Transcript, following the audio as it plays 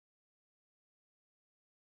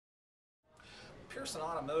Pearson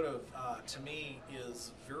Automotive, to me,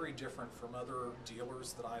 is very different from other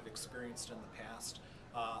dealers that I've experienced in the past.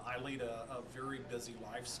 I lead a very busy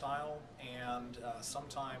lifestyle, and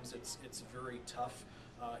sometimes it's very tough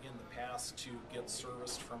in the past to get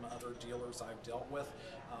service from other dealers I've dealt with.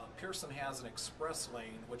 Pearson has an express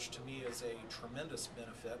lane, which to me is a tremendous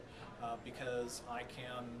benefit because I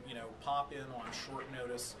can, pop in on short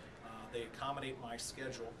notice. They accommodate my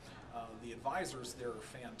schedule. The advisors there are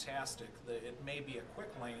fantastic. It may be a quick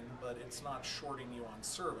lane, but it's not shorting you on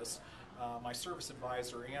service. My service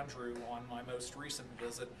advisor, Andrew, on my most recent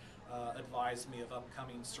visit, advised me of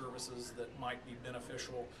upcoming services that might be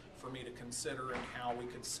beneficial for me to consider and how we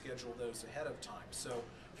could schedule those ahead of time. So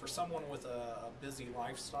for someone with a busy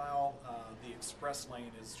lifestyle, the express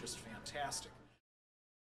lane is just fantastic.